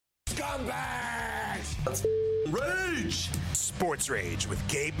scumbags! Let's rage! Sports Rage with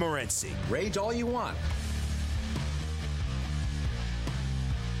Gabe Morency. Rage all you want.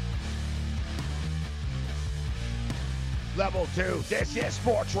 Level 2, this is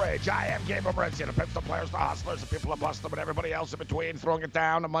Sports Rage. I am Gabe Morency, the pimps, the players, the hustlers, the people that bust them, and everybody else in between. Throwing it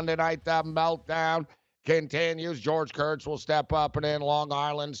down. The Monday night meltdown continues. George Kurtz will step up and in Long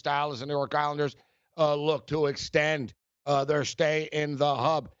Island style as the New York Islanders look to extend their stay in the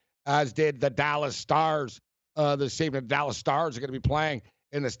hub, as did the Dallas Stars this evening. The Dallas Stars are going to be playing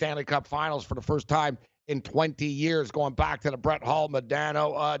in the Stanley Cup Finals for the first time in 20 years, going back to the Brett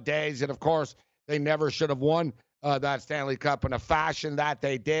Hull-Modano days. And, of course, they never should have won that Stanley Cup in a fashion that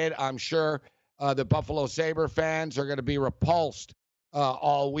they did. I'm sure the Buffalo Sabre fans are going to be repulsed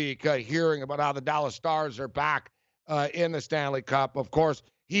all week hearing about how the Dallas Stars are back in the Stanley Cup. Of course,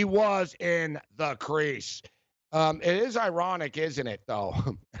 he was in the crease. It is ironic, isn't it, though?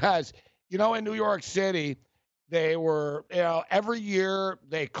 As, you know, in New York City, they were, every year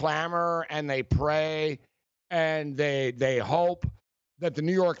they clamor and they pray and they hope that the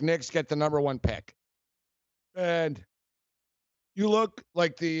New York Knicks get the number 1 pick. And you look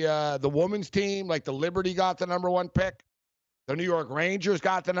like the women's team, like the Liberty got the number 1 pick. The New York Rangers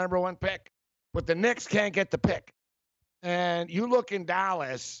got the number 1 pick. But the Knicks can't get the pick. And you look in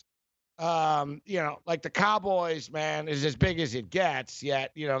Dallas, like the Cowboys, man, is as big as it gets.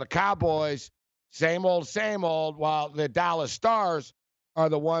 Yet, the Cowboys, same old, while the Dallas Stars are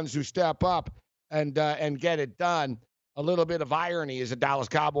the ones who step up and get it done. A little bit of irony is the Dallas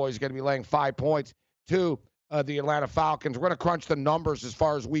Cowboys are going to be laying 5 points to the Atlanta Falcons. We're going to crunch the numbers as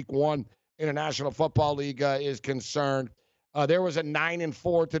far as week 1 in the National Football League is concerned. There was a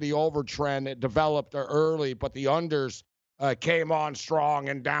 9-4 to the over trend. It developed early, but the unders came on strong,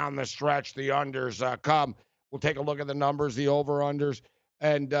 and down the stretch, the unders come. We'll take a look at the numbers, the over-unders,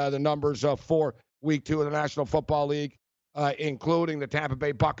 and the numbers for week 2 of the National Football League, including the Tampa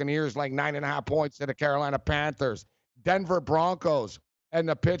Bay Buccaneers laying 9.5 points to the Carolina Panthers, Denver Broncos, and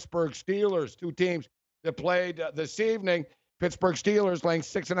the Pittsburgh Steelers, 2 teams that played this evening. Pittsburgh Steelers laying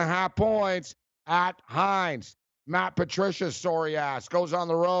 6.5 points at Heinz. Matt Patricia's sorry ass goes on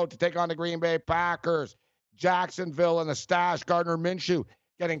the road to take on the Green Bay Packers. Jacksonville and the Stash, Gardner Minshew,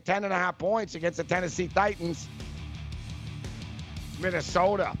 getting 10.5 points against the Tennessee Titans.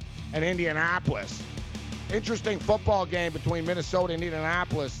 Minnesota and Indianapolis. Interesting football game between Minnesota and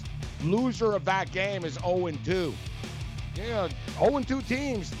Indianapolis. Loser of that game is 0-2. 0-2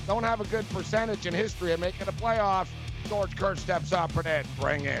 teams don't have a good percentage in history of making the playoffs. George Kurtz steps up and it.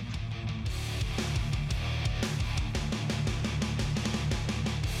 Bring it.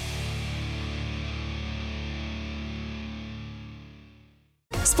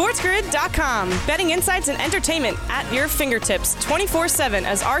 SportsGrid.com. Betting insights and entertainment at your fingertips 24/7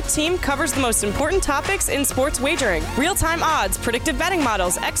 as our team covers the most important topics in sports wagering. Real-time odds, predictive betting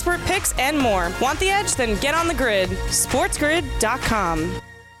models, expert picks, and more. Want the edge? Then get on the grid. SportsGrid.com.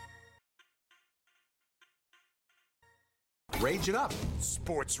 Rage it up.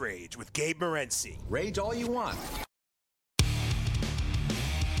 Sports Rage with Gabe Morency. Rage all you want.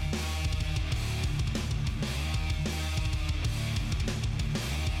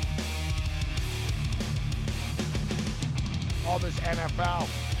 All this NFL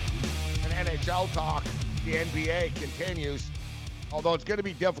and NHL talk, the NBA continues. Although it's going to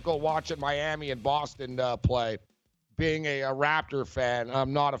be difficult watching Miami and Boston play. Being a Raptor fan,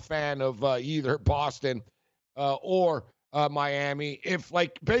 I'm not a fan of either Boston or Miami.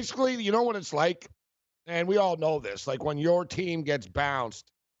 Basically, you know what it's like? And we all know this. Like when your team gets bounced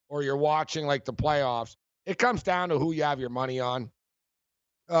or you're watching like the playoffs, it comes down to who you have your money on.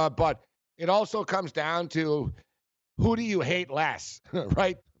 But it also comes down to who do you hate less,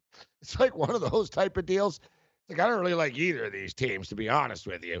 right? It's like one of those type of deals. It's like, I don't really like either of these teams, to be honest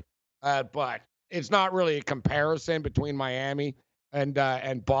with you. But it's not really a comparison between Miami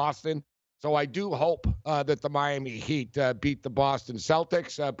and Boston. So I do hope that the Miami Heat beat the Boston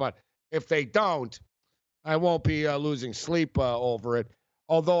Celtics. But if they don't, I won't be losing sleep over it.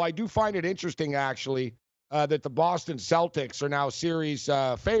 Although I do find it interesting, actually, that the Boston Celtics are now series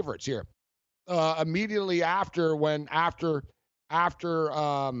favorites here. Immediately after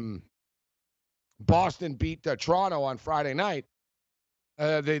Boston beat Toronto on Friday night,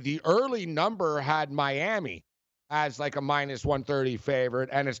 the early number had Miami as like a minus 130 favorite,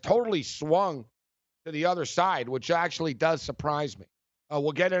 and it's totally swung to the other side, which actually does surprise me.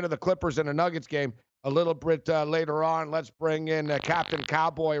 We'll get into the Clippers and the Nuggets game a little bit later on. Let's bring in Captain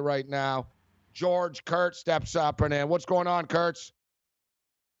Cowboy right now. George Kurtz steps up and in. What's going on, Kurtz?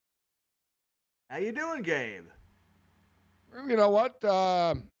 How you doing, Gabe? You know what?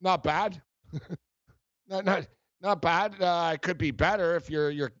 Not bad. Not bad. It could be better if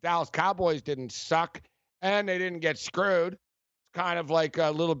your Dallas Cowboys didn't suck and they didn't get screwed. It's kind of like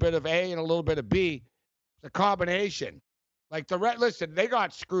a little bit of A and a little bit of B. It's a combination. Like listen, they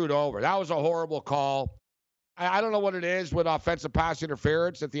got screwed over. That was a horrible call. I don't know what it is with offensive pass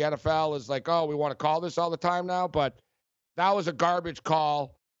interference that the NFL is like, oh, we want to call this all the time now, but that was a garbage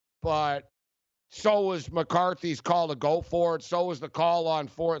call. But so was McCarthy's call to go for it. So was the call on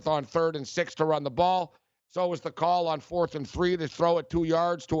 3rd and 6 to run the ball. So was the call on 4th and 3 to throw it 2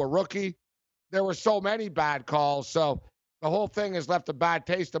 yards to a rookie. There were so many bad calls. So the whole thing has left a bad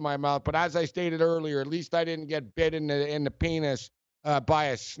taste in my mouth. But as I stated earlier, at least I didn't get bit in the penis by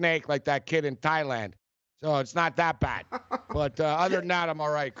a snake like that kid in Thailand. So it's not that bad. But other than that, I'm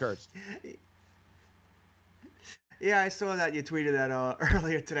all right, Kurtz. Yeah, I saw that. You tweeted that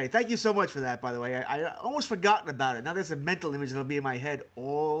earlier today. Thank you so much for that, by the way. I almost forgotten about it. Now there's a mental image that'll be in my head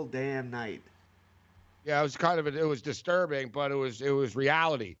all damn night. Yeah, it was it was disturbing, but it was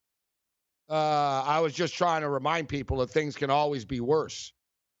reality. I was just trying to remind people that things can always be worse.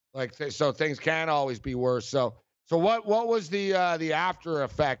 So things can always be worse. So what was the after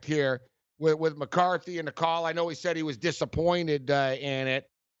effect here with McCarthy and the call? I know he said he was disappointed in it,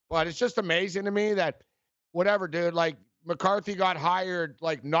 but it's just amazing to me that whatever, dude, like McCarthy got hired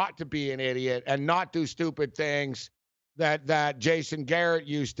like not to be an idiot and not do stupid things that Jason Garrett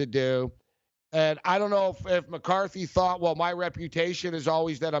used to do. And I don't know if McCarthy thought, well, my reputation is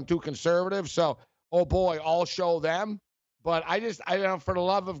always that I'm too conservative. So, oh boy, I'll show them. But I for the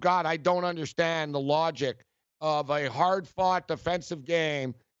love of God, I don't understand the logic of a hard fought defensive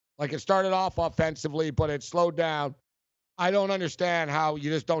game. Like it started off offensively, but it slowed down. I don't understand how you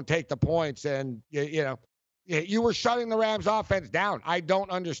just don't take the points. And, you were shutting the Rams offense down. I don't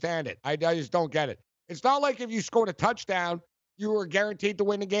understand it. I just don't get it. It's not like if you scored a touchdown, you were guaranteed to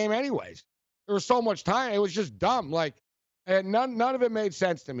win the game anyways. There was so much time. It was just dumb. And none of it made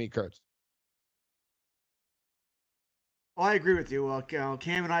sense to me, Kurtz. Well, I agree with you.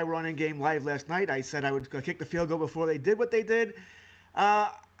 Cam and I were on In Game Live last night. I said I would kick the field goal before they did what they did.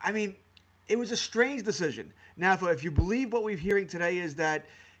 It was a strange decision. Now, if you believe what we're hearing today is that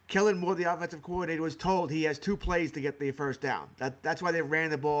Kellen Moore, the offensive coordinator, was told he has 2 plays to get the first down. That's why they ran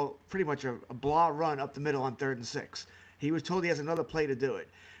the ball pretty much a blah run up the middle on 3rd and 6. He was told he has another play to do it,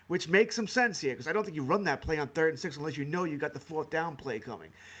 which makes some sense here because I don't think you run that play on 3rd and 6 unless you know you got the 4th down play coming.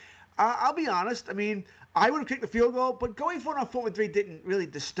 I'll be honest. I would have kicked the field goal, but going for it on 4th and 3 didn't really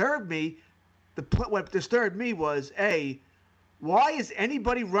disturb me. What disturbed me was, why is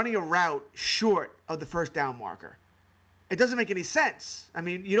anybody running a route short of the first down marker? It doesn't make any sense.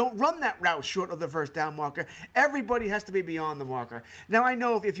 You don't run that route short of the first down marker. Everybody has to be beyond the marker. Now, I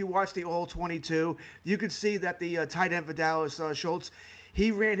know if you watch the all 22, you could see that the tight end for Dallas, Schultz,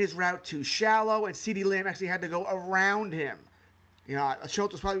 he ran his route too shallow, and CeeDee Lamb actually had to go around him.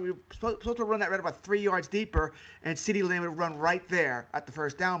 Schultz was probably supposed to run that route about 3 yards deeper, and CeeDee Lamb would run right there at the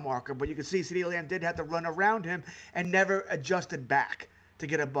first down marker. But you can see CeeDee Lamb did have to run around him and never adjusted back to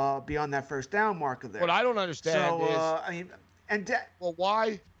get a ball beyond that first down marker there. What I don't understand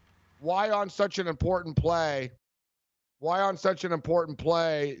why on such an important play? Why on such an important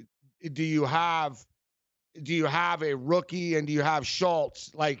play do you have a rookie and do you have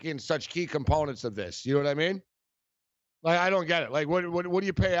Schultz in such key components of this? You know what I mean? I don't get it. What do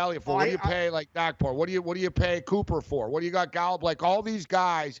you pay Elliott for? What do you pay Dakpor? What do you pay Cooper for? What do you got Gallup? All these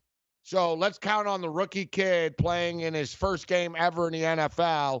guys. So let's count on the rookie kid playing in his first game ever in the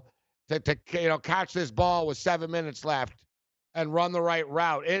NFL to catch this ball with 7 minutes left and run the right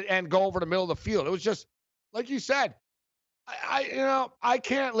route and go over the middle of the field. It was just like you said. I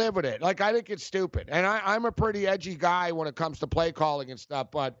can't live with it. I think it's stupid. And I'm a pretty edgy guy when it comes to play calling and stuff.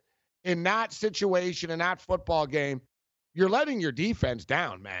 But in that situation, in that football game, you're letting your defense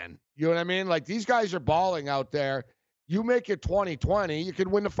down, man. You know what I mean? These guys are balling out there. You make it 20-20, you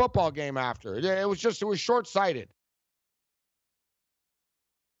can win the football game after. It was short-sighted.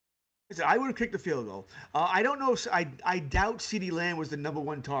 I would have kicked the field goal. I don't know. I doubt CeeDee Lamb was the number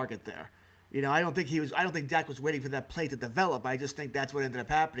 1 target there. I don't think Dak was waiting for that play to develop. I just think that's what ended up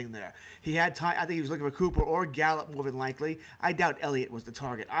happening there. He had time. I think he was looking for Cooper or Gallup more than likely. I doubt Elliott was the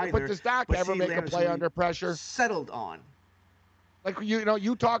target either. But does Dak ever make a play under pressure? Settled on.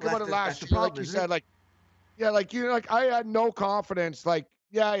 You talked about it last year, like you said, I had no confidence. They're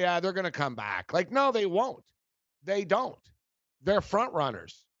going to come back. No, they won't. They don't. They're front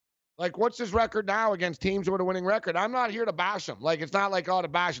runners. What's his record now against teams with a winning record? I'm not here to bash him. It's not to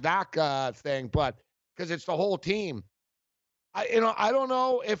bash Dak thing, but because it's the whole team. I don't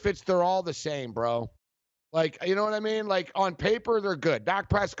know if they're all the same, bro. Like, you know what I mean? Like, on paper, they're good. Dak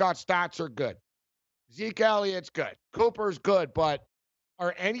Prescott's stats are good. Zeke Elliott's good. Cooper's good, but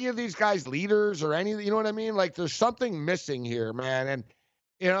are any of these guys leaders or any, you know what I mean? Like, there's something missing here, man. And,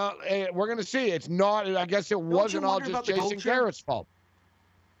 we're going to see. It's not, I guess it wasn't all just Jason Garrett's fault.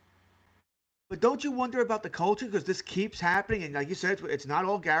 But don't you wonder about the culture? Because this keeps happening. And like you said, it's not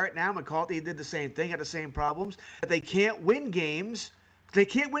all Garrett now. McCarthy did the same thing, had the same problems. That they can't win games. They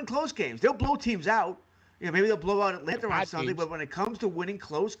can't win close games. They'll blow teams out. Maybe they'll blow out Atlanta or something. But when it comes to winning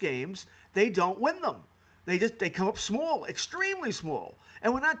close games, they don't win them. They come up small, extremely small.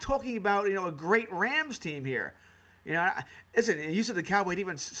 And we're not talking about, a great Rams team here. Listen, you said the Cowboys didn't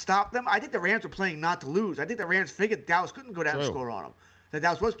even stop them. I think the Rams were playing not to lose. I think the Rams figured Dallas couldn't go down and score on them. That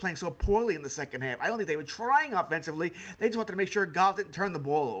Dallas was playing so poorly in the second half. I don't think they were trying offensively. They just wanted to make sure Goff didn't turn the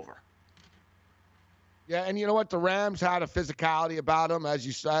ball over. Yeah, and you know what? The Rams had a physicality about them, as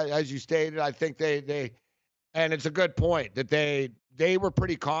you stated. I think they and it's a good point that they were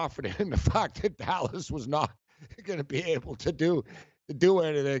pretty confident in the fact that Dallas was not going to be able to do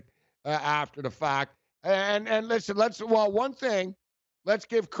anything after the fact. And listen, one thing, let's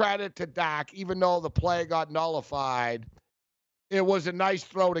give credit to Dak, even though the play got nullified. It was a nice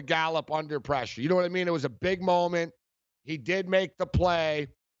throw to Gallup under pressure. You know what I mean? It was a big moment. He did make the play,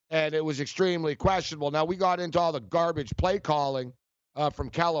 and it was extremely questionable. Now, we got into all the garbage play calling from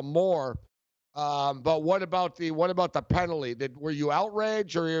Kellen Moore. But what about the penalty? Were you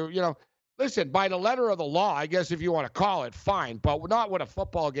outraged or listen, by the letter of the law, I guess if you want to call it, fine, but not with a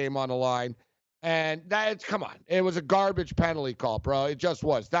football game on the line. And come on, it was a garbage penalty call, bro. It just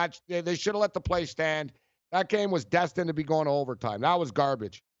was. They should have let the play stand. That game was destined to be going to overtime. That was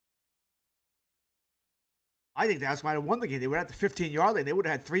garbage. I think Dallas might have won the game. They were at the 15-yard line. They would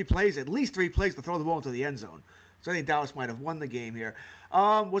have had at least three plays to throw the ball into the end zone. So I think Dallas might have won the game here.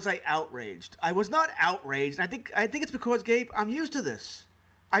 Was I outraged? I was not outraged. I think it's because, Gabe, I'm used to this.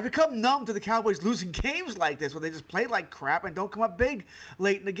 I've become numb to the Cowboys losing games like this where they just play like crap and don't come up big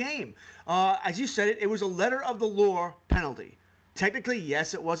late in the game. As you said it was a letter of the law penalty. Technically,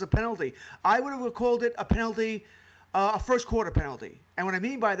 yes, it was a penalty. I would have called it a penalty, a first quarter penalty. And what I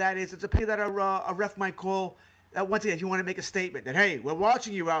mean by that is it's a penalty that a ref might call, once again, if you want to make a statement that, hey, we're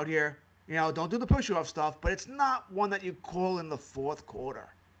watching you out here. Don't do the push-off stuff, but it's not one that you call in the fourth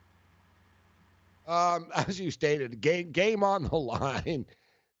quarter. As you stated, game on the line.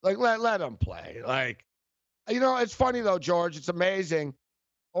 Like, let them play. Like, it's funny, though, George. It's amazing.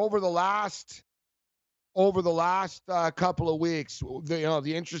 Over the last couple of weeks,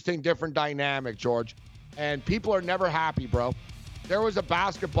 the interesting different dynamic, George. And people are never happy, bro. There was a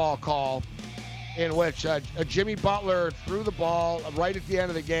basketball call in which Jimmy Butler threw the ball right at the end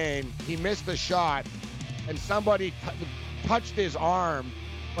of the game. He missed the shot, and somebody touched his arm,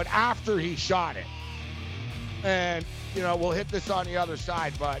 but after he shot it. And, we'll hit this on the other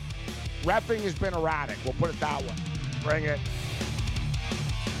side, but reffing has been erratic. We'll put it that way. Bring it.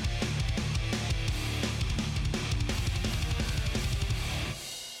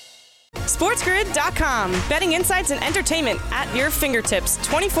 SportsGrid.com. Betting insights and entertainment at your fingertips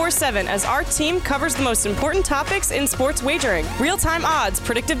 24/7 as our team covers the most important topics in sports wagering. Real-time odds,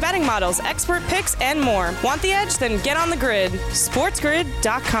 predictive betting models, expert picks, and more. Want the edge? Then get on the grid.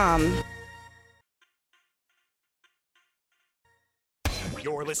 SportsGrid.com.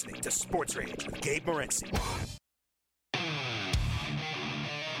 You're listening to Sports Rage with Gabe Morency.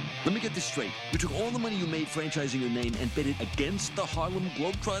 Let me get this straight. You took all the money you made franchising your name and bet it against the Harlem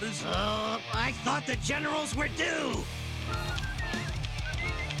Globetrotters? I thought the Generals were due.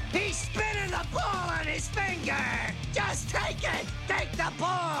 He's spinning the ball on his finger. Just take it. Take the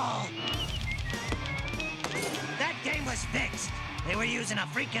ball. That game was fixed. They were using a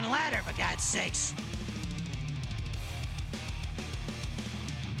freaking ladder, for God's sakes.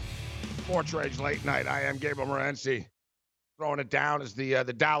 Sports Rage Late Night. I am Gabe Morency. Throwing it down as the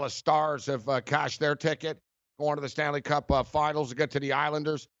Dallas Stars have cashed their ticket, going to the Stanley Cup Finals to get to the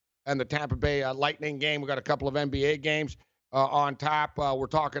Islanders and the Tampa Bay Lightning game. We got a couple of NBA games on tap. We're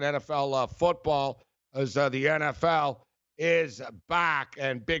talking NFL football as the NFL is back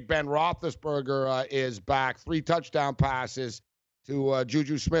and Big Ben Roethlisberger is back. 3 touchdown passes to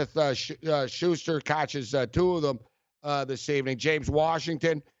Juju Smith-Schuster, catches 2 of them this evening. James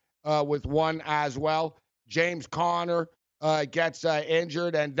Washington with 1 as well. James Conner gets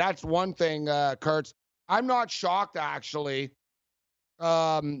injured, and that's one thing, Kurtz. I'm not shocked, actually,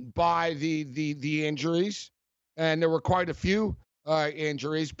 by the injuries, and there were quite a few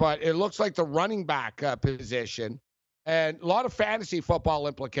injuries, but it looks like the running back position, and a lot of fantasy football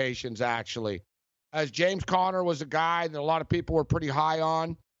implications, actually, as James Conner was a guy that a lot of people were pretty high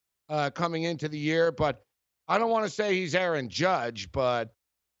on coming into the year, but I don't want to say he's Aaron Judge, but,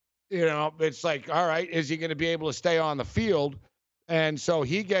 it's like, all right, is he going to be able to stay on the field? And so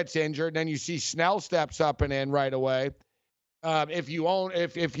he gets injured. Then you see Snell steps up and in right away. If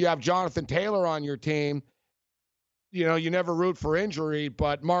you have Jonathan Taylor on your team, you never root for injury,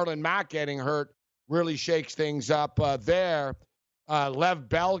 but Marlon Mack getting hurt really shakes things up there. Lev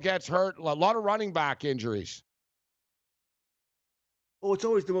Bell gets hurt. A lot of running back injuries. Well, it's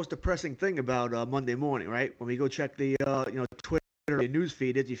always the most depressing thing about Monday morning, right? When we go check the Twitter news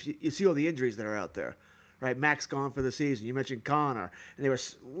feed, you see all the injuries that are out there, right? Mack's gone for the season. You mentioned Connor, and there were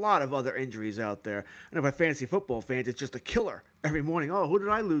a lot of other injuries out there. I know by fantasy football fans, it's just a killer every morning. Oh, who did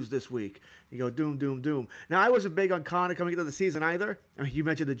I lose this week? You go doom, doom, doom. Now, I wasn't big on Connor coming into the season either. I mean, you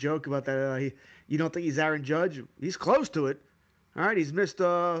mentioned the joke about that. You don't think he's Aaron Judge? He's close to it. All right, he's missed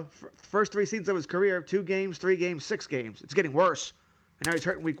first 3 seasons of his career, 2 games, 3 games, 6 games. It's getting worse. And now he's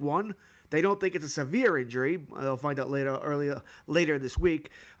hurt in week 1. They don't think it's a severe injury. They'll find out later this week.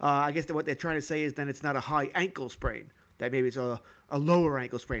 I guess what they're trying to say is then it's not a high ankle sprain. That maybe it's a lower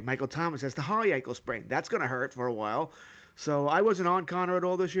ankle sprain. Michael Thomas has the high ankle sprain. That's going to hurt for a while. So I wasn't on Connor at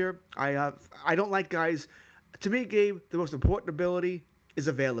all this year. I don't like guys. To me, Gabe, the most important ability is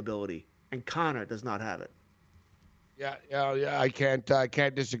availability, and Connor does not have it. Yeah. I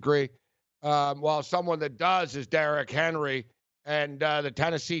can't disagree. Well, someone that does is Derrick Henry, and the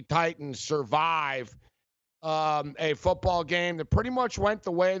Tennessee Titans survive a football game that pretty much went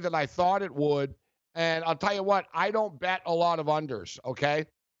the way that I thought it would. And I'll tell you what, I don't bet a lot of unders, okay?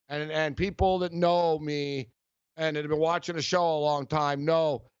 And people that know me and that have been watching the show a long time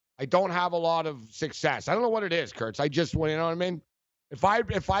know I don't have a lot of success. I don't know what it is, Kurtz. I just, you know what I mean? If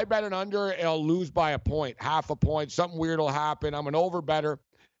I bet an under, it'll lose by a point, half a point. Something weird will happen. I'm an over better.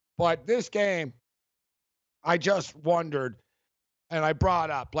 But this game, I just wondered, and I brought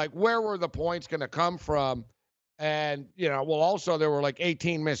up, like, where were the points going to come from? And, also there were like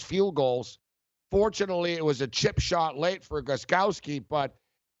 18 missed field goals. Fortunately, it was a chip shot late for Gostkowski, but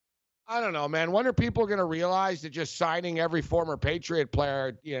I don't know, man. When are people going to realize that just signing every former Patriot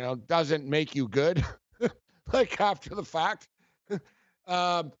player, doesn't make you good? Like after the fact.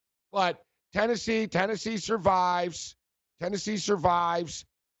 But Tennessee survives. Tennessee survives.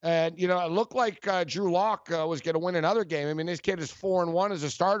 And, it looked like Drew Lock was going to win another game. I mean, this kid is 4-1 as a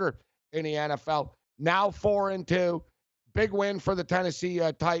starter in the NFL. Now 4-2. Big win for the Tennessee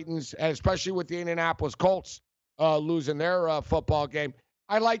Titans, and especially with the Indianapolis Colts losing their football game.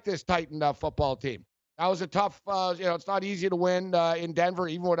 I like this Titan football team. That was a tough, it's not easy to win in Denver,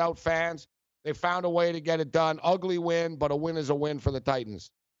 even without fans. They found a way to get it done. Ugly win, but a win is a win for the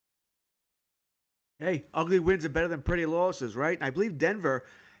Titans. Hey, ugly wins are better than pretty losses, right? And I believe Denver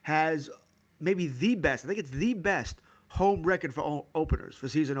has maybe the best, I think it's the best home record for openers, for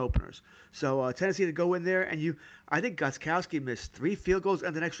season openers. So Tennessee to go in there, and I think Gostkowski missed 3 field goals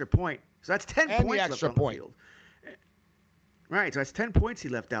and an extra point. So that's 10 and points the extra left on point. The field. Right, so that's 10 points he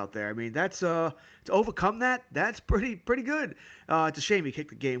left out there. I mean, that's to overcome that, that's pretty good. It's a shame he kicked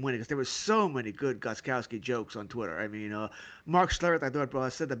the game winning because there were so many good Gostkowski jokes on Twitter. I mean, Mark Schlereth, I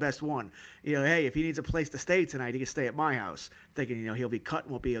thought, said the best one. Hey, if he needs a place to stay tonight, he can stay at my house. Thinking, he'll be cut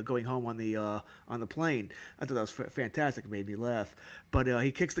and won't be going home on the plane. I thought that was fantastic. It made me laugh. But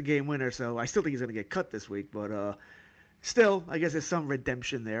he kicks the game winner, so I still think he's going to get cut this week. But still, I guess there's some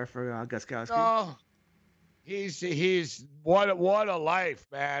redemption there for Gostkowski. Oh. He's what a life,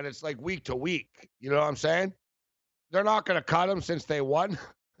 man. It's like week to week. You know what I'm saying? They're not going to cut him since they won.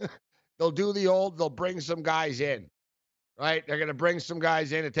 They'll bring some guys in, right? They're going to bring some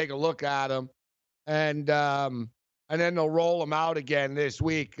guys in to take a look at him, and then they'll roll him out again this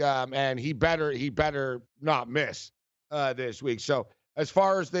week. And he better not miss this week. So as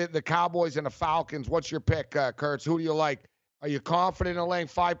far as the Cowboys and the Falcons, what's your pick, Kurtz? Who do you like? Are you confident in laying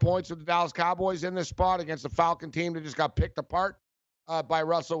 5 points with the Dallas Cowboys in this spot against the Falcon team that just got picked apart by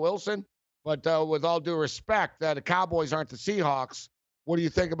Russell Wilson? But with all due respect, the Cowboys aren't the Seahawks. What do you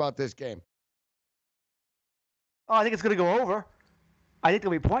think about this game? Oh, I think it's going to go over. I think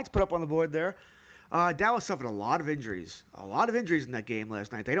there'll be points put up on the board there. Dallas suffered a lot of injuries. A lot of injuries in that game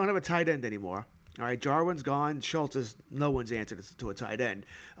last night. They don't have a tight end anymore. All right, Jarwin's gone. Schultz is no one's answer to a tight end.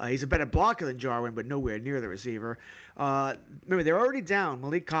 He's a better blocker than Jarwin, but nowhere near the receiver. Remember, they're already down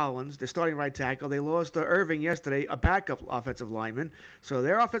Malik Collins, their starting right tackle. They lost Irving yesterday, a backup offensive lineman. So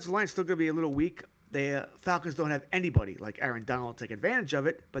their offensive line is still going to be a little weak. The Falcons don't have anybody like Aaron Donald to take advantage of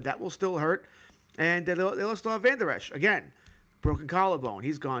it, but that will still hurt. And they lost Van Der Esch again. Broken collarbone.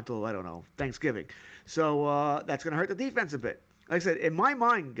 He's gone till, I don't know, Thanksgiving. So that's going to hurt the defense a bit. Like I said, in my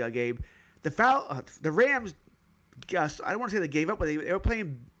mind, Gabe, the Rams, I don't want to say they gave up, but they were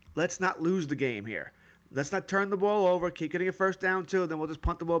playing let's not lose the game here. Let's not turn the ball over. Keep getting a first down, too. Then we'll just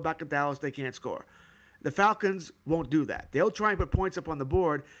punt the ball back to Dallas. They can't score. The Falcons won't do that. They'll try and put points up on the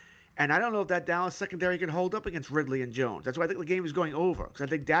board. And I don't know if that Dallas secondary can hold up against Ridley and Jones. That's why I think the game is going over. Because I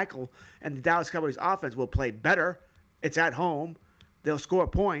think Dackel and the Dallas Cowboys offense will play better. It's at home. They'll score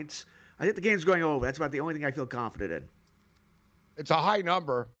points. I think the game's going over. That's about the only thing I feel confident in. It's a high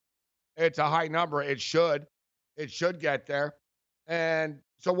number. It's a high number. It should get there. And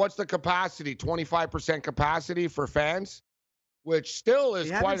so what's the capacity? 25% capacity for fans, which still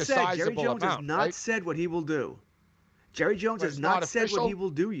is quite a sizable Jerry Jones amount, has not right? said what he will do. Jerry Jones has not said official? what he will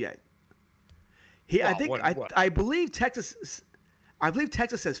do yet. I believe Texas says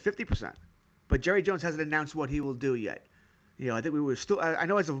 50%, but Jerry Jones hasn't announced what he will do yet. I think we were still. I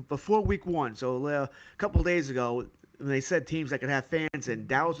know as of before week 1, so a couple of days ago, when they said teams that could have fans, and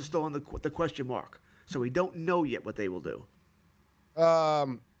Dallas is still on the question mark. So we don't know yet what they will do.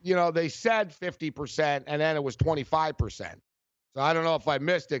 They said 50%, and then it was 25%. So I don't know if I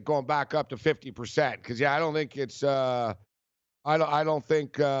missed it going back up to 50%. Because I don't think it's I don't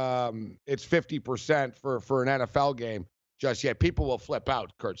think it's 50% for an NFL game just yet. People will flip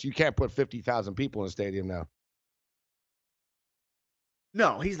out, Kurtz. You can't put 50,000 people in a stadium now.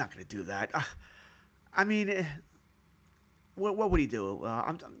 No, he's not going to do that. I mean, what would he do?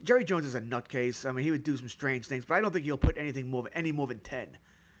 Jerry Jones is a nutcase. I mean, he would do some strange things, but I don't think he'll put any more than 10.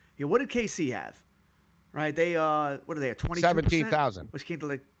 What did KC have? Right? They what are they at 22%? 17,000. Which came to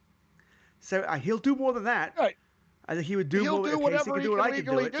like. So he'll do more than that. Right. I think he would do more. He'll do whatever he can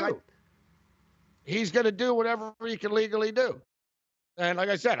legally do. He's going to do whatever he can legally do. And like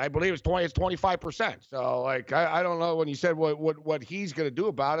I said, I believe it's 25%. So I don't know when you said what he's going to do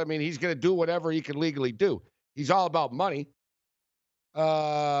about it. I mean, he's going to do whatever he can legally do. He's all about money.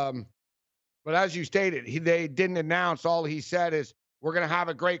 But as you stated, they didn't announce. All he said is we're going to have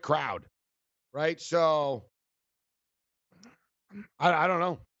a great crowd, right? So I don't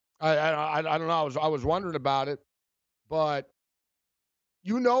know. I don't know. I was wondering about it, but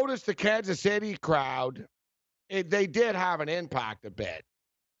you notice the Kansas City crowd. They did have an impact a bit.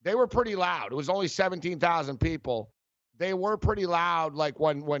 They were pretty loud. It was only 17,000 people. They were pretty loud, like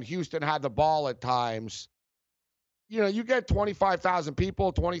when Houston had the ball at times. You get 25,000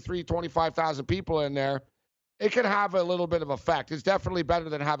 people, 25,000 people in there. It can have a little bit of effect. It's definitely better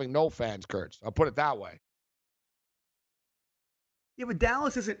than having no fans, Kurtz. I'll put it that way. Yeah, but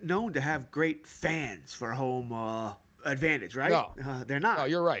Dallas isn't known to have great fans for home advantage, right? No. They're not. No,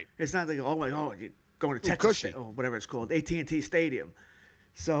 you're right. It's not like, you're going to Texas or whatever it's called, AT&T Stadium.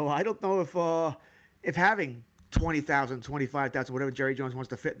 So I don't know if having 20,000, 25,000, whatever Jerry Jones wants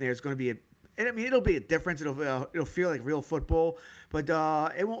to fit in there is going to be it'll be a difference. It'll feel like real football, but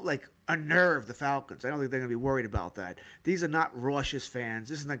it won't unnerve the Falcons. I don't think they're going to be worried about that. These are not raucous fans.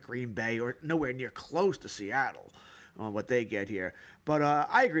 This is not Green Bay or nowhere near close to Seattle on what they get here. But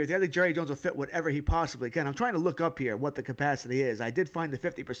I agree with you. I think Jerry Jones will fit whatever he possibly can. I'm trying to look up here what the capacity is. I did find the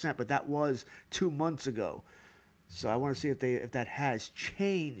 50%, but that was 2 months ago. So I want to see if that has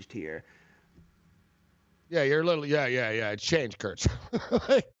changed here. Yeah, you're a little. Yeah. It changed, Kurtz.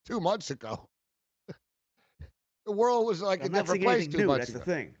 2 months ago, the world was like a different place 2 months ago. That's the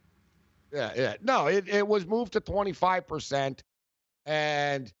thing. Yeah. No, it was moved to 25%,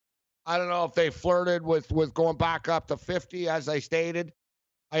 and I don't know if they flirted with going back up to 50, as I stated.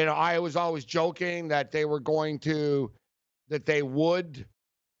 I was always joking that they would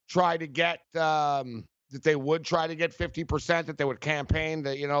try to get 50%, that they would campaign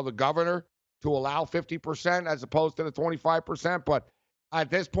the governor to allow 50% as opposed to the 25%. But at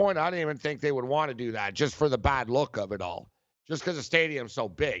this point, I didn't even think they would want to do that just for the bad look of it all. Just because the stadium's so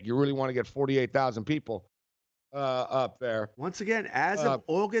big, you really want to get 48,000 people up there. Once again, as of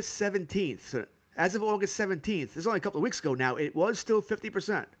August 17th, this is only a couple of weeks ago now, it was still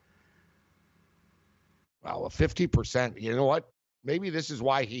 50%. Well, 50%, you know what? Maybe this is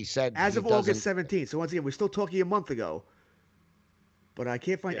why he said as of August 17th. So once again, we're still talking a month ago. But I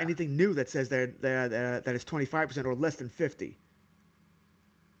can't find anything new that says that it's 25% or less than 50.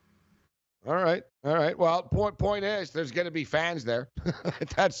 All right. Well, point is, there's going to be fans there.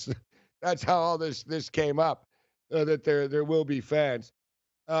 That's how all this came up. That there will be fans.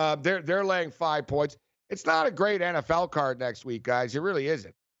 They're laying 5 points. It's not a great NFL card next week, guys. It really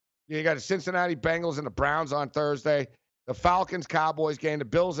isn't. You got the Cincinnati Bengals and the Browns on Thursday. The Falcons Cowboys game. The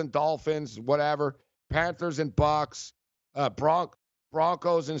Bills and Dolphins. Whatever. Panthers and Bucks.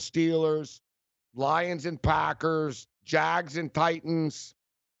 Broncos and Steelers, Lions and Packers, Jags and Titans,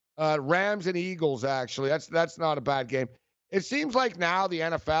 Rams and Eagles, actually. That's not a bad game. It seems like now the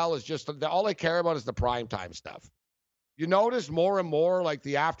NFL is just all they care about is the primetime stuff. You notice more and more like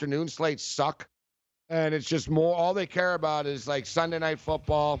the afternoon slates suck And it's just more, all they care about is like Sunday night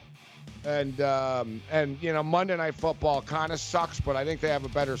football. And Monday Night Football kind of sucks, but I think they have a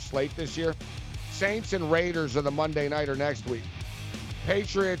better slate this year. Saints and Raiders are the Monday nighter next week.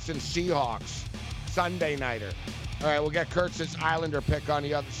 Patriots and Seahawks, Sunday nighter. All right, we'll get Kurtz's Islander pick on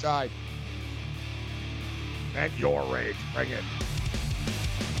the other side. And your rage. Bring it.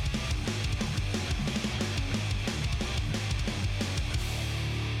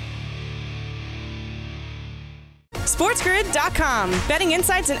 SportsGrid.com. Betting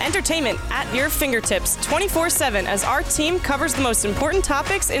insights and entertainment at your fingertips 24/7 as our team covers the most important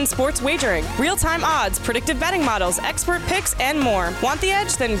topics in sports wagering. Real-time odds, predictive betting models, expert picks, and more. Want the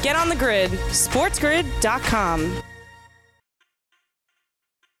edge? Then get on the grid. SportsGrid.com.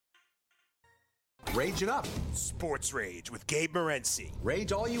 Rage it up. Sports Rage with Gabe Morency.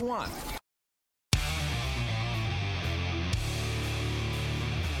 Rage all you want.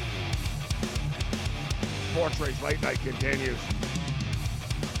 Sports Rage Late Night continues.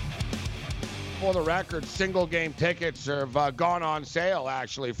 For the record, single game tickets have gone on sale,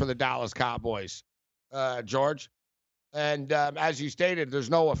 actually, for the Dallas Cowboys, George. And as you stated, there's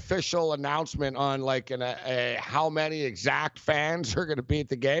no official announcement on like how many exact fans are going to be at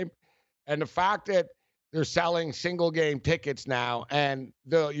the game. And the fact that they're selling single game tickets now, and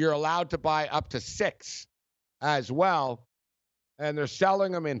you're allowed to buy up to 6 as well, and they're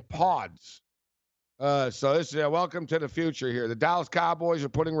selling them in pods. So this is welcome to the future here. The Dallas Cowboys are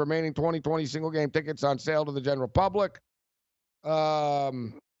putting remaining 2020 single game tickets on sale to the general public. All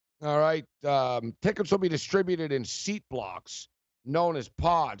right. Tickets will be distributed in seat blocks known as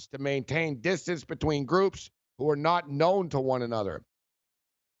pods to maintain distance between groups who are not known to one another.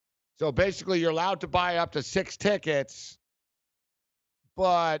 So basically, you're allowed to buy up to 6 tickets,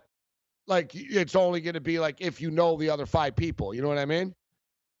 but like it's only going to be like if you know the other 5 people. You know what I mean?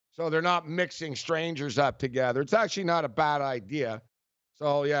 So they're not mixing strangers up together. It's actually not a bad idea.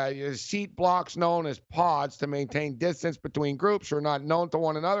 So, yeah, seat blocks known as pods to maintain distance between groups who are not known to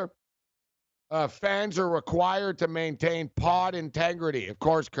one another. Fans are required to maintain pod integrity. Of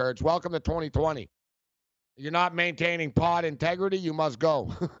course, Kurtz. Welcome to 2020. You're not maintaining pod integrity, you must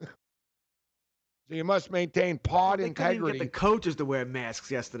go. So you must maintain pod integrity. They couldn't even get the coaches to wear masks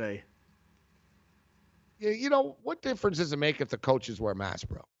yesterday. You know, what difference does it make if the coaches wear masks,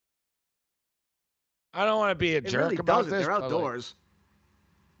 bro? I don't want to be a jerk really about doesn't. this. They're outdoors.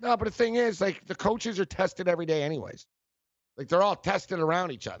 No, but the thing is, like, the coaches are tested every day anyways. Like, they're all tested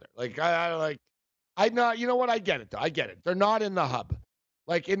around each other. Like, I know, you know what? I get it, though. I get it. They're not in the hub.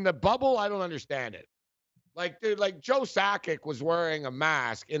 Like, in the bubble, I don't understand it. Like, dude, like, Joe Sakic was wearing a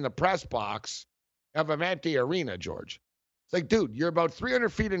mask in the press box of an empty arena, George. It's like, dude, you're about 300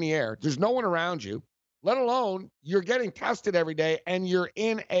 feet in the air. There's no one around you, let alone you're getting tested every day, and you're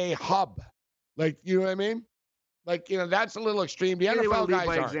in a hub. Like, you know what I mean? Like, you know, that's a little extreme. The Maybe NFL guys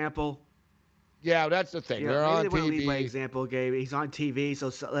by aren't. example. Yeah, that's the thing. Yeah, They're on maybe they want to lead by TV. example, Gabe. He's on TV, so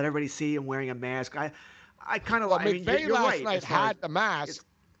let everybody see him wearing a mask. I kind of Well, like. I mean, McVay you're last right, night as far had the mask,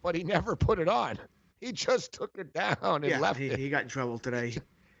 but he never put it on. He just took it down and left it. He got in trouble today.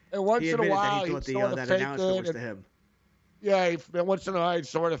 And once in a while, he thought he'd sort of that fake announcement it. was to him. Yeah, once in a while, he'd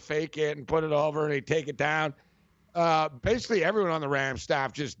sort of fake it and put it over, and he'd take it down. Basically, everyone on the Rams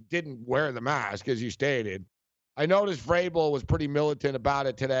staff just didn't wear the mask, as you stated. I noticed Vrabel was pretty militant about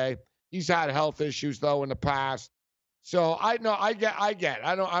it today. He's had health issues though in the past, so I get.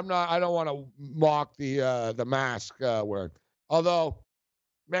 I don't want to mock the mask wearing. Although,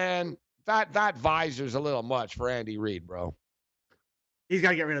 man, that visor's a little much for Andy Reid, bro. He's got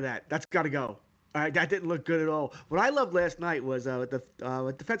to get rid of that. That's got to go. All right, that didn't look good at all. What I loved last night was the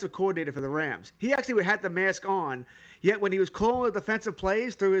defensive coordinator for the Rams. He actually had the mask on, yet when he was calling the defensive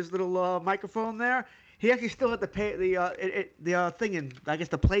plays through his little microphone there, he actually still had the thing in, I guess,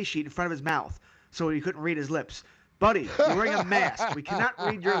 the play sheet in front of his mouth, so he couldn't read his lips. Buddy, you're wearing a mask. We cannot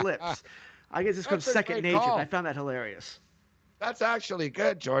read your lips. I guess it's becomes second nature. I found that hilarious. That's actually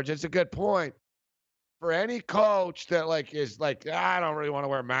good, George. It's a good point. For any coach that is like, I don't really want to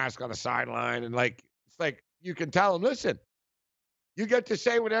wear a mask on the sideline, and it's like you can tell them, listen, you get to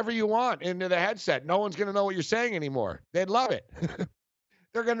say whatever you want into the headset. No one's going to know what you're saying anymore. They'd love it.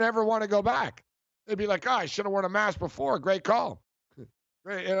 They're going to never want to go back. They'd be like, I should have worn a mask before. Great call.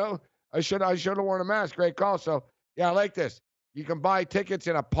 Great, I should have worn a mask. Great call. So yeah, I like this. You can buy tickets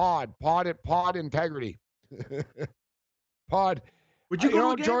in a pod integrity. Pod. Would you go to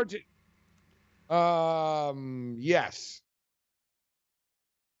a game? George? Yes.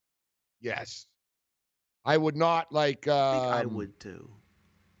 Yes. I would not I think I would too.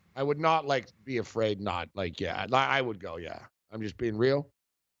 I would not be afraid not. Yeah. I would go, yeah. I'm just being real.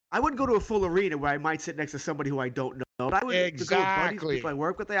 I wouldn't go to a full arena where I might sit next to somebody who I don't know. But I would Exactly. go with buddies, people I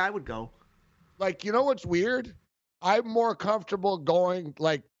work with. I would go. Like, you know what's weird? I'm more comfortable going,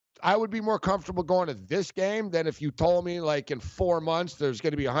 like, I would be more comfortable going to this game than if you told me, like, in 4 months there's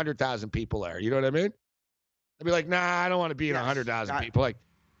going to be 100,000 people there. You know what I mean? I'd be like, nah, I don't want to be in 100,000 people.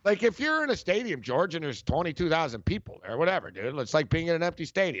 Like if you're in a stadium, George, and there's 22,000 people there, whatever, dude. It's like being in an empty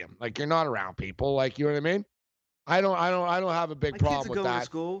stadium. Like, you're not around people. Like, you know what I mean? I don't have a big problem with that. My kids are going to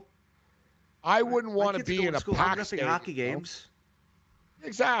school. I wouldn't want to be in a packed stadium. Hockey games.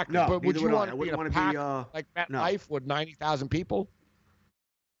 Exactly. No, but would you want I to be wouldn't in a want packed, to be like MetLife with 90,000 people?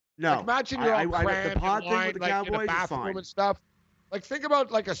 No. Like, imagine you're all crammed the pod in thing line, with the like, Cowboys in a bathroom and stuff. Like, think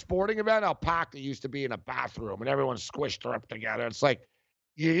about, like, a sporting event, how packed it used to be in a bathroom, and everyone's squished up together. It's like,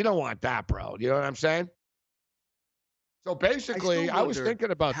 you don't want that, bro. You know what I'm saying? So, basically, I was thinking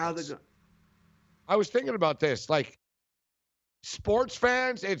about this. I was thinking about this. Like, sports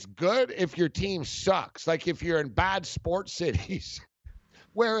fans, it's good if your team sucks. Like, if you're in bad sports cities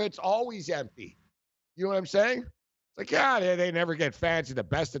where it's always empty. You know what I'm saying? It's like, yeah, they never get fans at the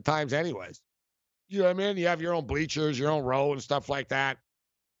best of times anyways. You know what I mean? You have your own bleachers, your own row and stuff like that.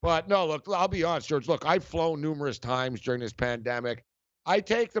 But no, look, I'll be honest, George. Look, I've flown numerous times during this pandemic. I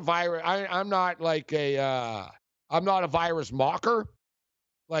take the virus. I'm not like I'm not a virus mocker.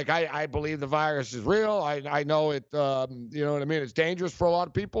 Like, I believe the virus is real. I know it, you know what I mean? It's dangerous for a lot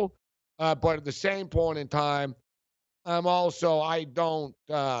of people. But at the same point in time, I'm also, I don't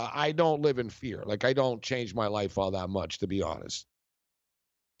live in fear. Like, I don't change my life all that much, to be honest.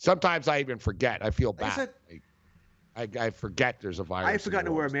 Sometimes I even forget. I feel bad. I forget there's a virus. I've forgotten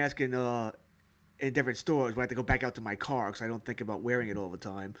to wear a mask in different stores. When I have to go back out to my car because I don't think about wearing it all the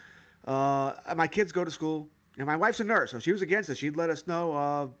time. My kids go to school, and my wife's a nurse, so she was against it. She'd let us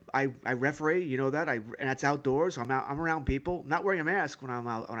know. I referee, you know that. and that's outdoors. I'm around people. I'm not wearing a mask when I'm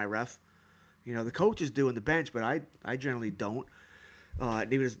out when I ref. You know, the coaches do in the bench, but I generally don't.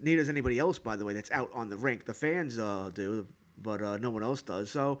 Neither does anybody else, by the way, that's out on the rink. The fans do, but no one else does.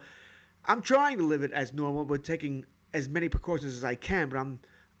 So I'm trying to live it as normal, but taking as many precautions as I can. But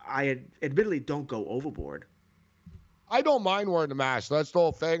I admittedly don't go overboard. I don't mind wearing the mask. That's the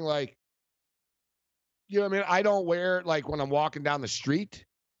whole thing. Like, you know what I mean? I don't wear it, like, when I'm walking down the street.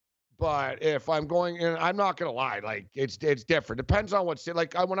 But if I'm going in, I'm not going to lie. Like, it's different. Depends on what's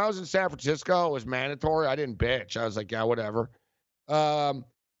like. When I was in San Francisco, it was mandatory. I didn't bitch. I was like, yeah, whatever.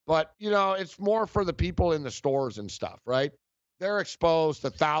 But, you know, it's more for the people in the stores and stuff, right? They're exposed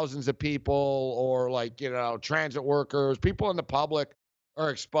to thousands of people, or, like, you know, transit workers, people in the public are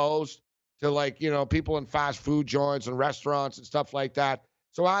exposed to, like, you know, people in fast food joints and restaurants and stuff like that.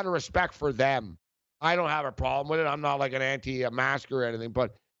 So out of respect for them, I don't have a problem with it. I'm not like an anti-mask or anything,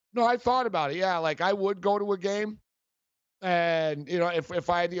 but no, I thought about it. Yeah, like, I would go to a game, and, you know, if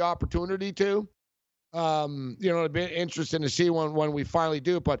I had the opportunity to, you know, it'd be interesting to see when we finally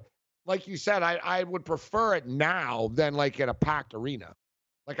do. But like you said, I would prefer it now than, like, in a packed arena.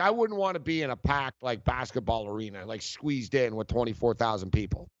 Like, I wouldn't want to be in a packed, like, basketball arena, like, squeezed in with 24,000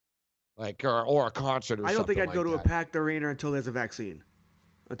 people, like, or a concert or something. I don't think I'd go to that. a packed arena until there's a vaccine.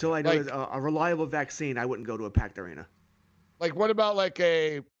 Until I know there's a reliable vaccine, I wouldn't go to a packed arena. Like, what about, like,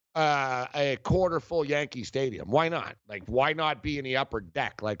 a quarter full Yankee Stadium? Why not? Like, why not be in the upper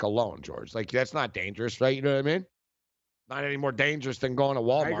deck, like, alone, George? Like, that's not dangerous, right? You know what I mean? Not any more dangerous than going to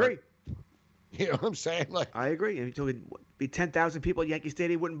Walmart. I agree. You know what I'm saying? Like, I agree. If it would be 10,000 people at Yankee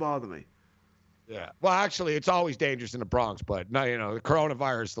Stadium, it wouldn't bother me. Yeah. Well, actually, it's always dangerous in the Bronx, but no, you know, the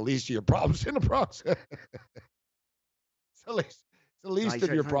coronavirus, the least of your problems in the Bronx. It's the least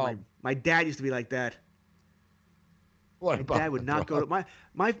of your problems. My dad used to be like that. What my about dad would not go to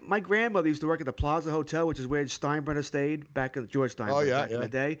my grandmother used to work at the Plaza Hotel, which is where Steinbrenner stayed back in George Steinbrenner in the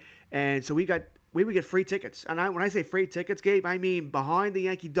day. And so we would get free tickets. And when I say free tickets, Gabe, I mean behind the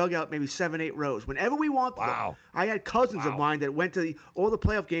Yankee dugout, maybe 7-8 rows. Whenever we wanted them. I had cousins of mine that went to all the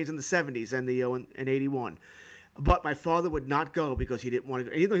playoff games in the 70s and in 81. But my father would not go because he didn't want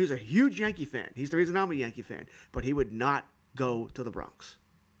to go. Even though he was a huge Yankee fan. He's the reason I'm a Yankee fan. But he would not go to the Bronx.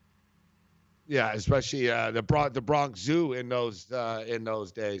 Yeah, especially the Bronx Zoo in those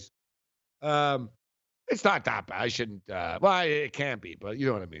days. It's not that bad. I shouldn't. Well, it can be, but you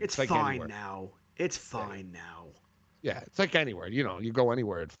know what I mean. It's like fine anywhere. now. It's fine now. Yeah, it's like anywhere. You know, you go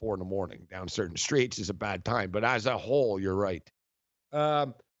anywhere at 4 a.m. down certain streets is a bad time. But as a whole, you're right.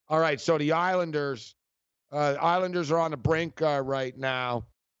 All right, so the Islanders are on the brink right now.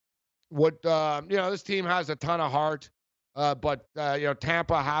 You know, this team has a ton of heart. But you know,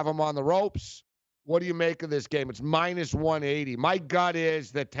 Tampa have them on the ropes. What do you make of this game? It's minus 180. My gut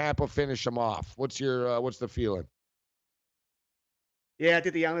is that Tampa finish them off. What's the feeling? Yeah, I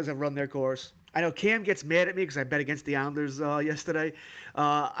think the Islanders have run their course. I know Cam gets mad at me because I bet against the Islanders yesterday.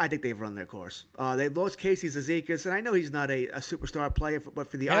 I think they've run their course. They lost Casey Zizekas, and I know he's not a superstar player, but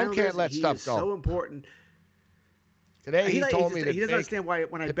for the Islanders, can't let he stuff is go. so important. Today he told me that he doesn't understand why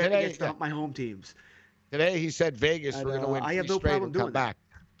when I bet against my home teams. Today he said Vegas were going to win I have 3 no straight problem and doing come back.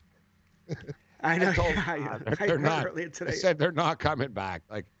 I know. They're not. Earlier today. I said they're not coming back.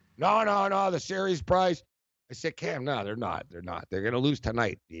 Like, no, the series price. I said, Cam, no, they're not. They're not. They're going to lose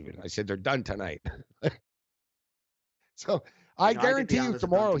tonight, even. I said, they're done tonight. So I guarantee you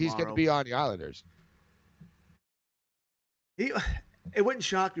tomorrow he's going to be on the Islanders. It wouldn't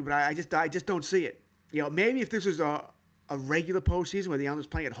shock me, but I just don't see it. Maybe if this was a regular postseason where the Islanders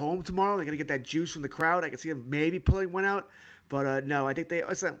playing at home tomorrow, they're going to get that juice from the crowd. I can see them maybe pulling one out. But no, I think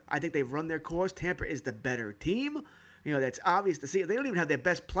they've run their course. Tampa is the better team. That's obvious to see. They don't even have their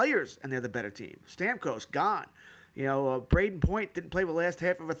best players, and they're the better team. Stamkos gone. Braden Point didn't play the last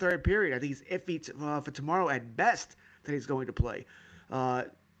half of a third period. I think he's iffy for tomorrow at best that he's going to play.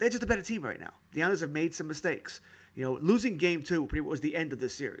 They're just a better team right now. The Islanders have made some mistakes. Losing Game 2 was the end of the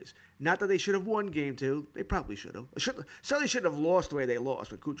series. Not that they should have won Game 2. They probably should have. Certainly shouldn't have lost the way they lost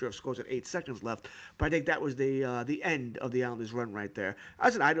when Kucherov scores at 8 seconds left. But I think that was the end of the Islanders' run right there.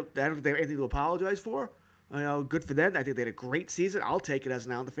 I don't think they have anything to apologize for. Good for them. I think they had a great season. I'll take it as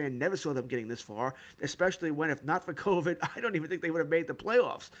an Islander fan. Never saw them getting this far, especially when, if not for COVID, I don't even think they would have made the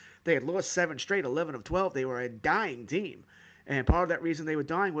playoffs. They had lost 7 straight, 11 of 12. They were a dying team. And part of that reason they were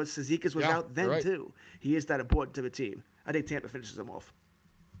dying was Zizekas was out then, too. He is that important to the team. I think Tampa finishes them off.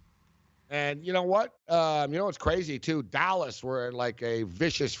 And you know what? What's crazy, too? Dallas were in like a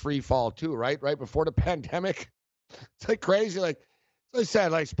vicious free fall, too, right? Right before the pandemic. It's like crazy. Like I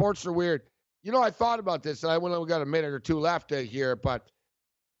said, like sports are weird. I thought about this, and we got a minute or two left here, but,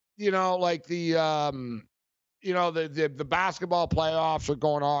 like the basketball playoffs are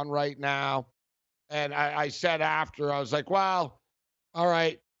going on right now. And I said after, I was like, well, all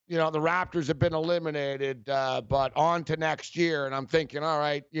right, the Raptors have been eliminated, but on to next year. And I'm thinking, all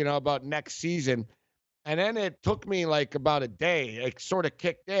right, about next season. And then it took me like about a day. It sort of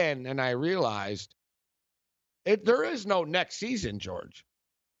kicked in, and I realized there is no next season, George.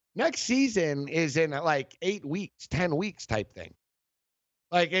 Next season is in like 8 weeks, 10 weeks type thing.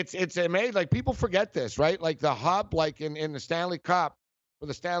 Like it's amazing. Like people forget this, right? Like the hub, like in the Stanley Cup, for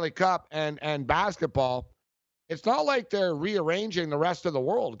the Stanley Cup and basketball, it's not like they're rearranging the rest of the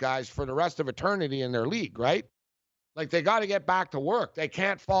world, guys, for the rest of eternity in their league, right? Like they got to get back to work. They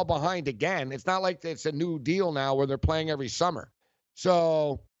can't fall behind again. It's not like it's a new deal now where they're playing every summer.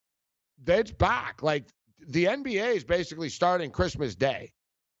 So it's back. Like the NBA is basically starting Christmas Day.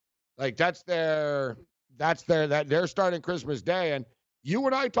 Like they're starting Christmas Day. And you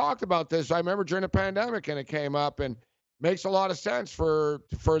and I talked about this. I remember during the pandemic, and it came up, and makes a lot of sense for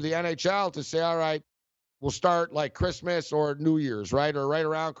the NHL to say, all right, we'll start like Christmas or New Year's, right? Or right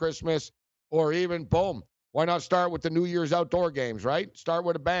around Christmas, or even boom. Why not start with the New Year's outdoor games, right? Start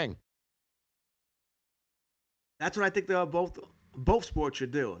with a bang. That's what I think both sports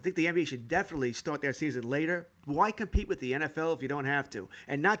should do. I think the NBA should definitely start their season later. Why compete with the NFL if you don't have to?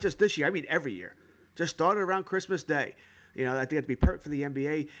 And not just this year. I mean, every year. Just start it around Christmas Day. I think it'd be perfect for the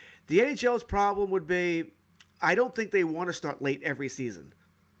NBA. The NHL's problem would be, I don't think they want to start late every season.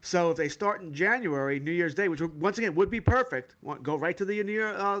 So if they start in January, New Year's Day, which once again would be perfect, go right to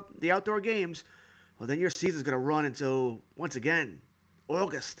the outdoor games, well, then your season's going to run until, once again,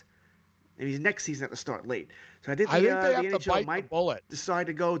 August. Maybe next season have to start late. So I think the NHL might decide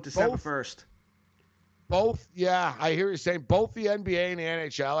to go December 1st. Both, yeah, I hear you saying both the NBA and the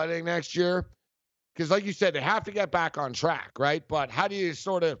NHL, I think, next year. Because like you said, they have to get back on track, right? But how do you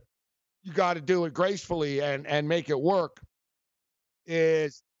you got to do it gracefully and make it work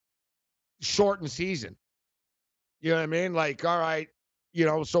is shorten season. You know what I mean? Like, all right,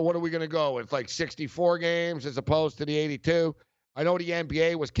 so what are we going to go with? Like 64 games as opposed to the 82? I know the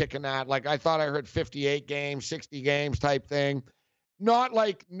NBA was kicking that. Like, I thought I heard 58 games, 60 games type thing. Not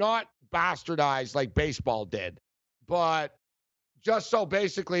bastardized like baseball did, but just so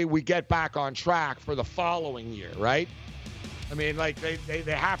basically we get back on track for the following year, right? I mean, like they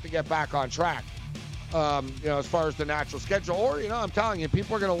have to get back on track, as far as the natural schedule. Or, I'm telling you,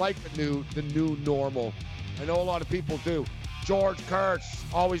 people are going to like the new normal. I know a lot of people do. George Kurtz,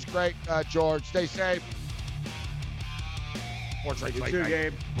 always great, George. Stay safe. Sports Rage Late Night.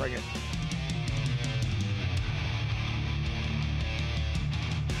 Gabe. Bring it.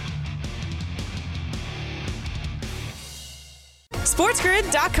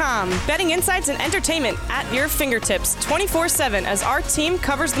 SportsGrid.com. Betting insights and entertainment at your fingertips 24/7 as our team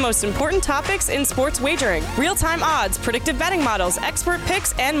covers the most important topics in sports wagering. Real-time odds, predictive betting models, expert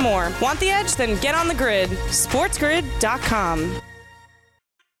picks, and more. Want the edge? Then get on the grid. SportsGrid.com.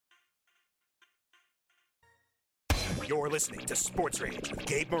 You're listening to Sports Rage with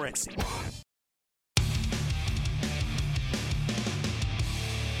Gabe Morency.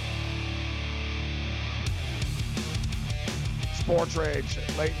 Sports Rage,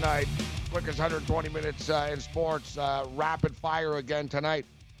 late night, quickest 120 minutes in sports, rapid fire again tonight.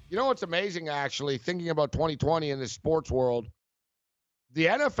 You know what's amazing, actually, thinking about 2020 in the sports world? The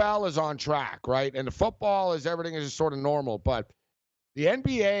NFL is on track, right? And the football is everything is just sort of normal. But the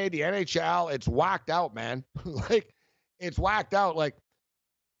NBA, the NHL, it's whacked out, man. Like, it's whacked out. Like,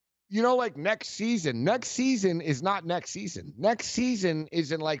 you know, like next season is not next season. Next season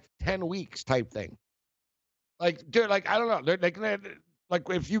is in like 10 weeks type thing. Like, dude, like, I don't know. Like,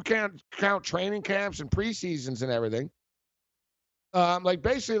 if you can't count training camps and preseasons and everything, like,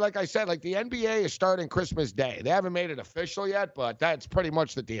 basically, like I said, like, the NBA is starting Christmas Day. They haven't made it official yet, but that's pretty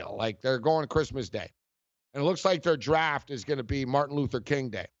much the deal. Like, they're going Christmas Day. And it looks like their draft is going to be Martin Luther King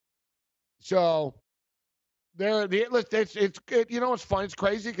Day. So, you know, it's fun. It's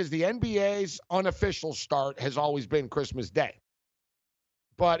crazy because the NBA's unofficial start has always been Christmas Day.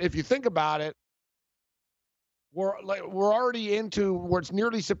 But if you think about it, we're already into where it's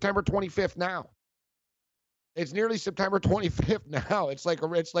nearly September 25th now. It's nearly September 25th now. It's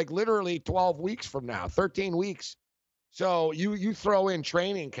like literally 12 weeks from now, 13 weeks. So you throw in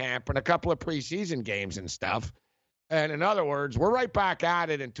training camp and a couple of preseason games and stuff. And in other words, we're right back at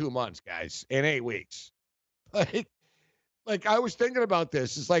it in 2 months, guys, in 8 weeks. Like I was thinking about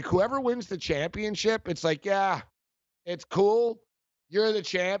this. It's like whoever wins the championship, it's like, yeah, it's cool. You're the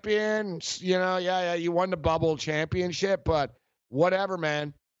champion, you know, yeah, you won the bubble championship, but whatever,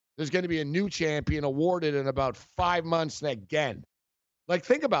 man. There's going to be a new champion awarded in about 5 months again. Like,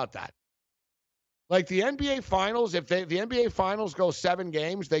 think about that. Like, the NBA Finals, if the NBA Finals go 7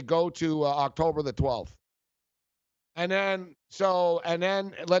 games, they go to October the 12th. And then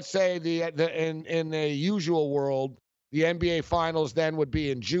let's say in the usual world, the NBA Finals then would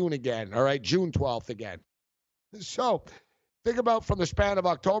be in June again, all right, June 12th again. So think about from the span of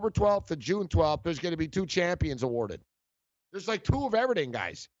October 12th to June 12th, there's going to be 2 champions awarded. There's like 2 of everything,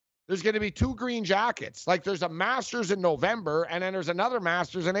 guys. There's going to be 2 green jackets. Like there's a Masters in November, and then there's another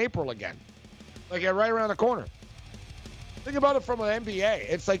Masters in April again. Like right around the corner. Think about it from an NBA.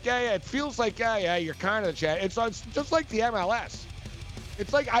 It's like, yeah, it feels like, yeah, you're kind of the champ. It's just like the MLS.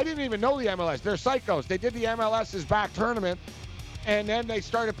 It's like, I didn't even know the MLS. They're psychos. They did the MLS's back tournament, and then they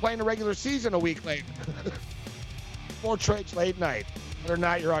started playing the regular season a week later. Sports Rage late night. Whether or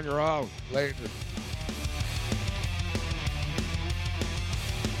not you're on your own later.